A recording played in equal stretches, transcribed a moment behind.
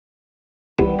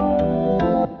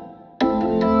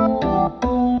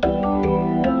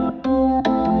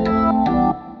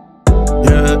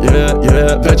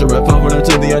yeah. Venturing forward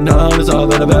into the unknown is all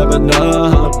that I've ever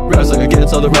known. Wrestling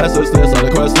against all the restlessness on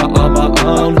a quest not on my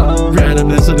own.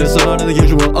 Randomness and disorder, the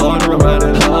usual order, I'm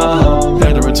riding home.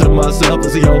 Pandering to myself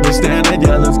is the only standing,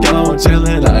 yeah, let's go. I'm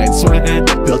chilling, I ain't sweating.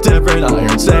 Feel different,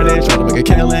 iron steady, trying to make a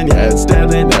killing, yeah, it's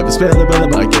standing. Never spilling, but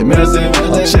it might get messy.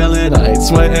 I'm chilling, I ain't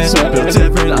sweating. Feel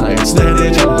different, I ain't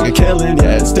steady, trying to make a killing,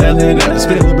 yeah, it's standing. Never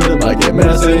spilling, but it might get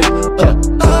messy.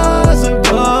 Eyes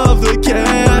above the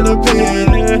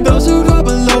canopy. Those who drop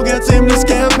below can't seem to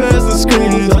scan past the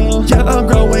screen. Yeah, I'm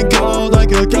growing cold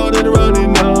like a cold and runny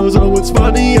nose. Oh, it's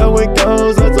funny how it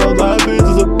goes, that's all life is,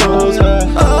 I suppose.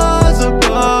 Eyes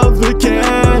above the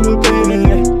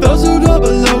canopy. Those who drop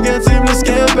below can't seem to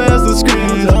scan past the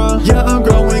screen. Yeah, I'm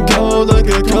growing cold like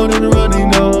a cold and runny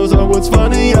nose. Oh, it's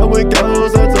funny how it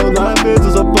goes, that's all life is,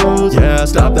 I suppose. Yeah,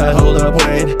 stop that, hold up,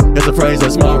 wait. It's a phrase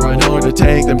that's more annoying to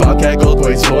take than Bobcat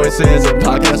Goldthwait's voices and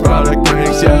podcast product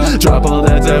breaks. Yeah, drop all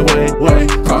that dead wait.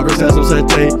 Progress has no set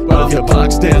date. Well, if you're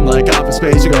boxed in like office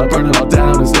space, you gotta burn it all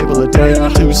down and staple a day.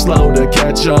 Too slow to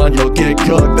catch on, you'll get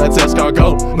cooked. That's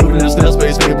escargot. Moving in a snail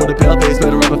space, made with a pale face.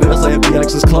 Better up a fail safe, the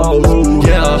X is closed.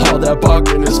 Yeah, all that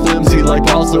barking is flimsy like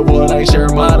balsa wood. I ain't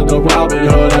sharing mine, no Robin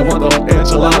Hood. I want the whole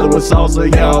enchilada with salsa.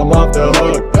 Yeah, I'm off the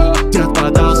hook. Death by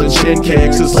 1,000 shin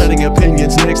kicks is letting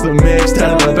opinions mix the mix.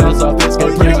 Telling them to bounce off this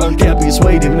game bricks. Can't be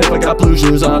swayed even if I got blue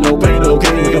shoes on. No pain, no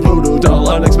gain, like a voodoo doll.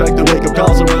 Unexpected wake up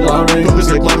calls are alarming. Cougars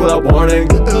kick like without warning.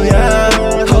 Oh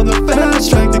yeah, on the fast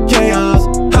track to chaos.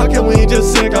 How can we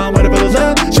just stick on waiting for the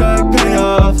left track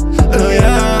payoff? Oh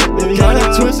yeah, you got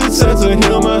a twisted sense of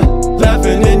humor.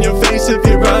 Laughing in your face if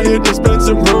you're out here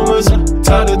dispensing rumors.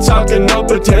 Tired of talking no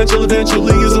potential,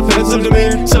 eventually is offensive to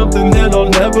me. Something that I'll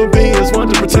never be is one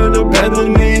to pretend to bend the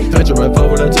knee. Venturing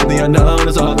forward into the unknown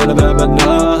is all that I've ever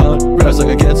known. Wrestling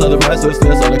against all the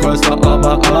restlessness on a quest not on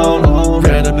my own.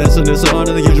 Randomness and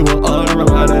disorder, the usual order, I'm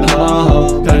riding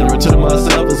home. Pandering to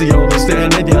myself is the only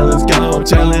standing, yeah, let's go. I'm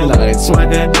chilling, I ain't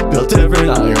sweating. Feel different,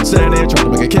 iron steady, trying to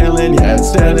make a killing, yeah, it's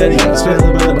standing. Yeah, it's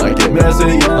feeling, but it might get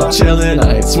messy. I'm chilling,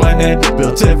 I ain't sweating.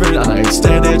 Feel different, I ain't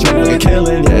standing, trying to make a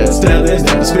killing, yeah, it's standing.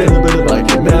 Yeah, it's feeling, but it might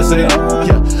get messy.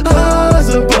 Yeah,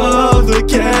 eyes above the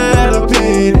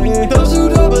canopy. Those who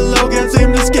drop below can't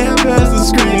seem to scan past the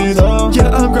screens. Yeah,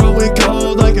 I'm growing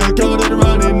cold like a cold and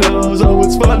runny nose. Oh,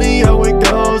 it's funny how it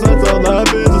goes, that's all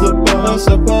life is, I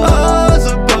suppose. Eyes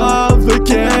above the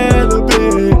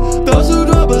canopy. Those who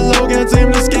drop below can't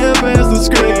seem to scan past the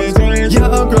screens. Yeah,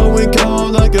 I'm growing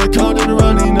cold like a cold and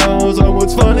runny nose. Oh,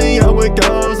 it's funny how it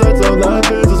goes, that's all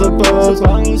life is, I suppose.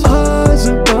 Eyes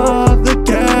above